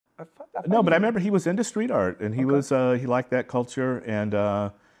No, but I remember he was into street art, and he was he liked that culture,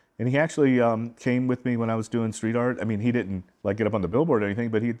 and he actually came with me when I was doing street art. I mean, he didn't like get up on the billboard or anything,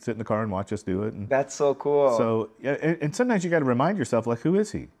 but he'd sit in the car and watch us do it. And That's so cool. so yeah, and sometimes you got to remind yourself, like, who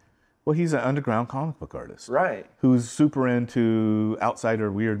is he? Well, he's an underground comic book artist, Right. who's super into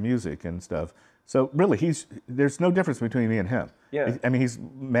outsider weird music and stuff. So really, there's no difference between me and him. Yeah. I mean, he's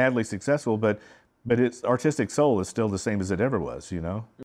madly successful, but his artistic soul is still the same as it ever was, you know?